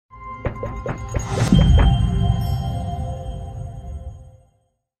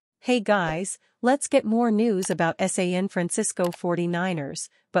Hey guys, let's get more news about San Francisco 49ers,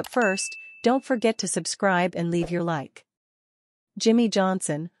 but first, don't forget to subscribe and leave your like. Jimmy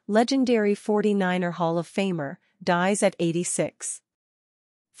Johnson, legendary 49er Hall of Famer, dies at 86.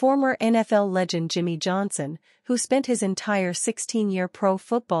 Former NFL legend Jimmy Johnson, who spent his entire 16-year pro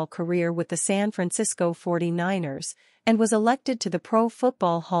football career with the San Francisco 49ers and was elected to the Pro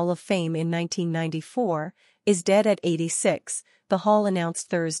Football Hall of Fame in 1994, is dead at 86, the Hall announced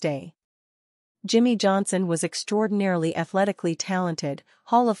Thursday. Jimmy Johnson was extraordinarily athletically talented,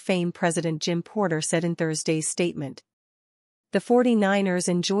 Hall of Fame President Jim Porter said in Thursday's statement. The 49ers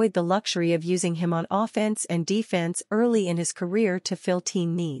enjoyed the luxury of using him on offense and defense early in his career to fill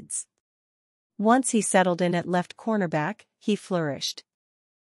team needs. Once he settled in at left cornerback, he flourished.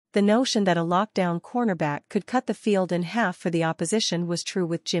 The notion that a lockdown cornerback could cut the field in half for the opposition was true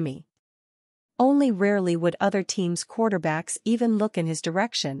with Jimmy. Only rarely would other teams' quarterbacks even look in his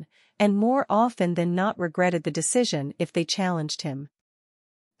direction, and more often than not regretted the decision if they challenged him.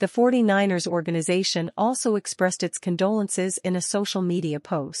 The 49ers organization also expressed its condolences in a social media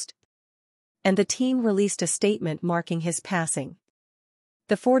post. And the team released a statement marking his passing.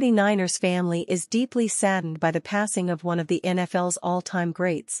 The 49ers family is deeply saddened by the passing of one of the NFL's all-time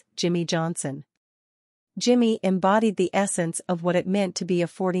greats, Jimmy Johnson. Jimmy embodied the essence of what it meant to be a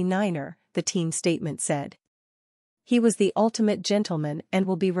 49er, the team statement said. He was the ultimate gentleman and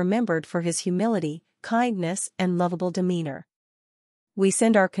will be remembered for his humility, kindness, and lovable demeanor. We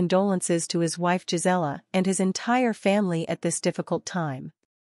send our condolences to his wife Gisela and his entire family at this difficult time.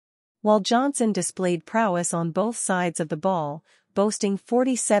 While Johnson displayed prowess on both sides of the ball, boasting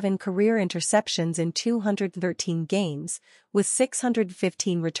 47 career interceptions in 213 games, with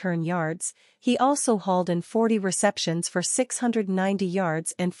 615 return yards, he also hauled in 40 receptions for 690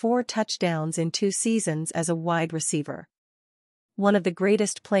 yards and 4 touchdowns in 2 seasons as a wide receiver. One of the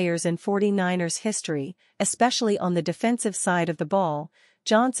greatest players in 49ers history, especially on the defensive side of the ball,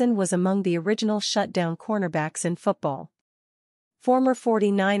 Johnson was among the original shutdown cornerbacks in football. Former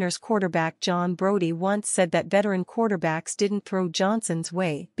 49ers quarterback John Brodie once said that veteran quarterbacks didn't throw Johnson's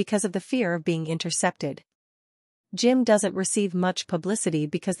way because of the fear of being intercepted. Jim doesn't receive much publicity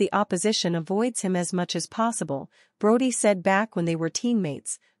because the opposition avoids him as much as possible, Brodie said back when they were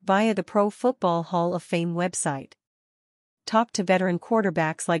teammates, via the Pro Football Hall of Fame website. Talk to veteran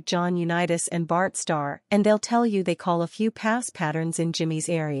quarterbacks like John Unitas and Bart Starr and they'll tell you they call a few pass patterns in Jimmy's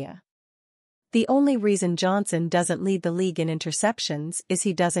area. The only reason Johnson doesn't lead the league in interceptions is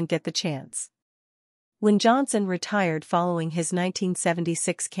he doesn't get the chance. When Johnson retired following his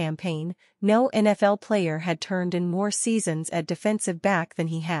 1976 campaign, no NFL player had turned in more seasons at defensive back than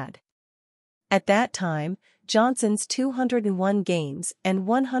he had. At that time, Johnson's 201 games and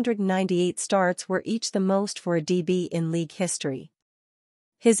 198 starts were each the most for a DB in league history.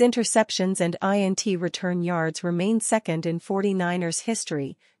 His interceptions and INT return yards remain second in 49ers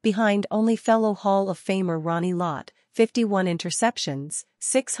history, behind only fellow Hall of Famer Ronnie Lott, 51 interceptions,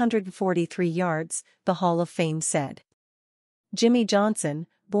 643 yards, the Hall of Fame said. Jimmy Johnson,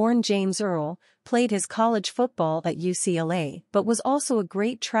 born James Earl, played his college football at UCLA but was also a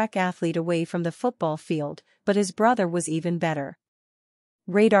great track athlete away from the football field, but his brother was even better.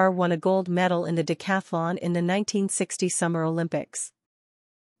 Radar won a gold medal in the decathlon in the 1960 Summer Olympics.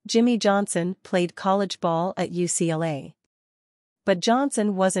 Jimmy Johnson played college ball at UCLA. But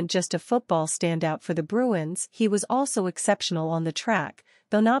Johnson wasn't just a football standout for the Bruins, he was also exceptional on the track,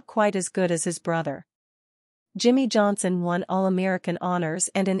 though not quite as good as his brother. Jimmy Johnson won All-American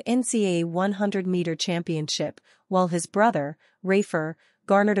honors and an NCAA 100-meter championship, while his brother, Rafer,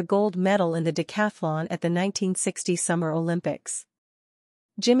 garnered a gold medal in the decathlon at the 1960 Summer Olympics.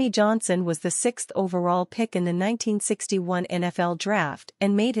 Jimmy Johnson was the 6th overall pick in the 1961 NFL Draft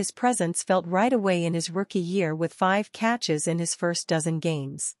and made his presence felt right away in his rookie year with 5 catches in his first dozen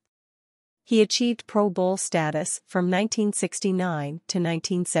games. He achieved Pro Bowl status from 1969 to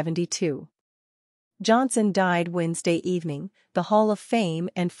 1972. Johnson died Wednesday evening, the Hall of Fame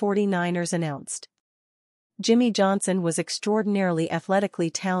and 49ers announced. Jimmy Johnson was extraordinarily athletically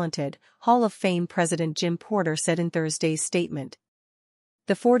talented, Hall of Fame President Jim Porter said in Thursday's statement.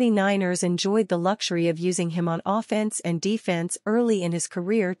 The 49ers enjoyed the luxury of using him on offense and defense early in his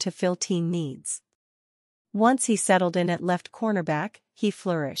career to fill team needs. Once he settled in at left cornerback, he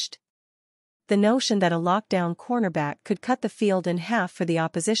flourished. The notion that a lockdown cornerback could cut the field in half for the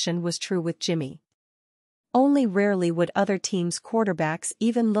opposition was true with Jimmy. Only rarely would other teams' quarterbacks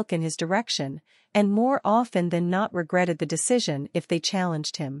even look in his direction, and more often than not regretted the decision if they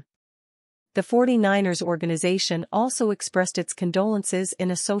challenged him. The 49ers organization also expressed its condolences in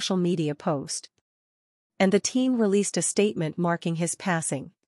a social media post. And the team released a statement marking his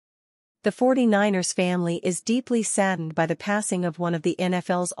passing. The 49ers family is deeply saddened by the passing of one of the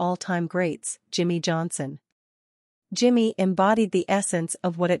NFL's all-time greats, Jimmy Johnson. Jimmy embodied the essence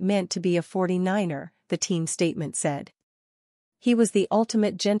of what it meant to be a 49er, the team statement said. He was the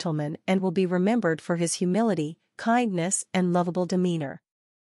ultimate gentleman and will be remembered for his humility, kindness, and lovable demeanor.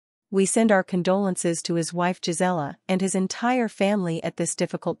 We send our condolences to his wife Gisela and his entire family at this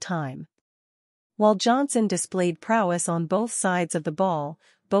difficult time. While Johnson displayed prowess on both sides of the ball,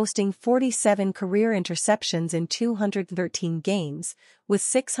 boasting 47 career interceptions in 213 games, with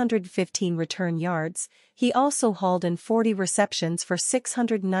 615 return yards, he also hauled in 40 receptions for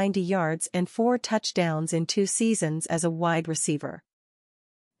 690 yards and 4 touchdowns in 2 seasons as a wide receiver.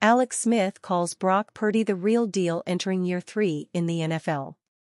 Alex Smith calls Brock Purdy the real deal entering year 3 in the NFL.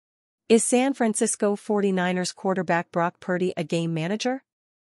 Is San Francisco 49ers quarterback Brock Purdy a game manager?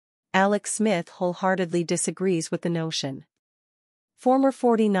 Alex Smith wholeheartedly disagrees with the notion. Former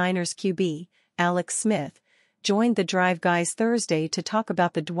 49ers QB, Alex Smith, joined the Drive Guys Thursday to talk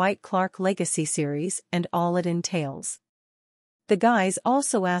about the Dwight Clark Legacy Series and all it entails. The guys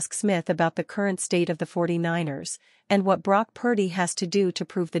also ask Smith about the current state of the 49ers and what Brock Purdy has to do to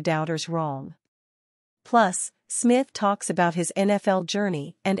prove the doubters wrong. Plus, Smith talks about his NFL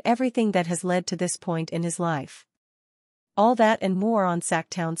journey and everything that has led to this point in his life. All that and more on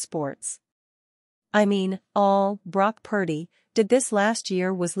Sacktown Sports. All Brock Purdy did this last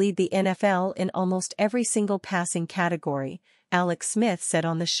year was lead the NFL in almost every single passing category, Alex Smith said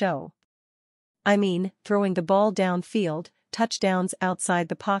on the show. Throwing the ball downfield, touchdowns outside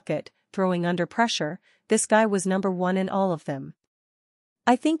the pocket, throwing under pressure, this guy was number 1 in all of them.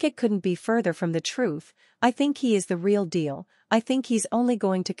 I think it couldn't be further from the truth. I think he is the real deal. I think he's only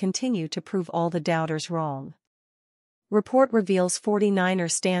going to continue to prove all the doubters wrong. Report reveals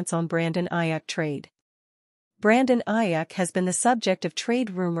 49ers stance on Brandon Aiyuk trade. Brandon Aiyuk has been the subject of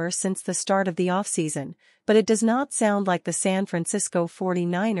trade rumors since the start of the offseason, but it does not sound like the San Francisco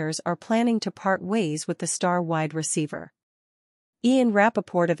 49ers are planning to part ways with the star wide receiver. Ian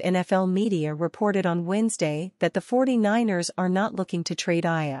Rappaport of NFL Media reported on Wednesday that the 49ers are not looking to trade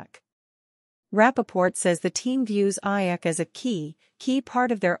Aiyuk. Rappaport says the team views Aiyuk as a key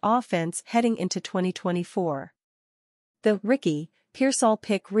part of their offense heading into 2024. The Ricky Pearsall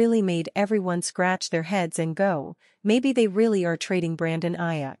pick really made everyone scratch their heads and go, maybe they really are trading Brandon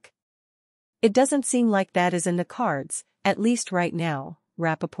Aiyuk. It doesn't seem like that is in the cards, at least right now,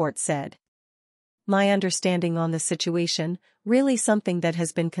 Rappaport said. My understanding on the situation, really something that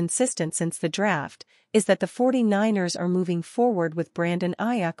has been consistent since the draft, is that the 49ers are moving forward with Brandon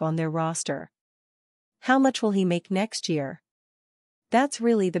Aiyuk on their roster. How much will he make next year? That's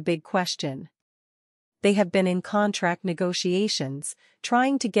really the big question. They have been in contract negotiations,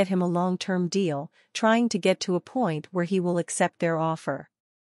 trying to get him a long-term deal, trying to get to a point where he will accept their offer.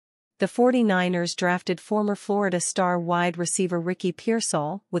 The 49ers drafted former Florida star wide receiver Ricky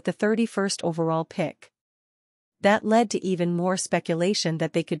Pearsall with the 31st overall pick. That led to even more speculation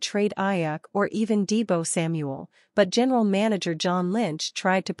that they could trade Aiyuk or even Deebo Samuel, but general manager John Lynch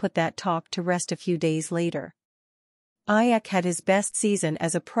tried to put that talk to rest a few days later. Aiyuk had his best season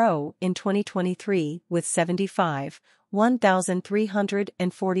as a pro in 2023 with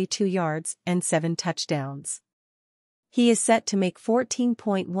 1,342 yards and 7 touchdowns. He is set to make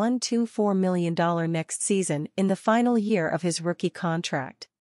 $14.124 million next season in the final year of his rookie contract.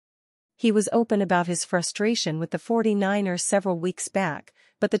 He was open about his frustration with the 49ers several weeks back,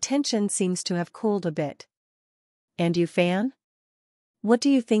 but the tension seems to have cooled a bit. And you fan? What do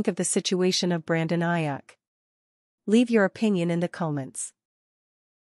you think of the situation of Brandon Aiyuk? Leave your opinion in the comments.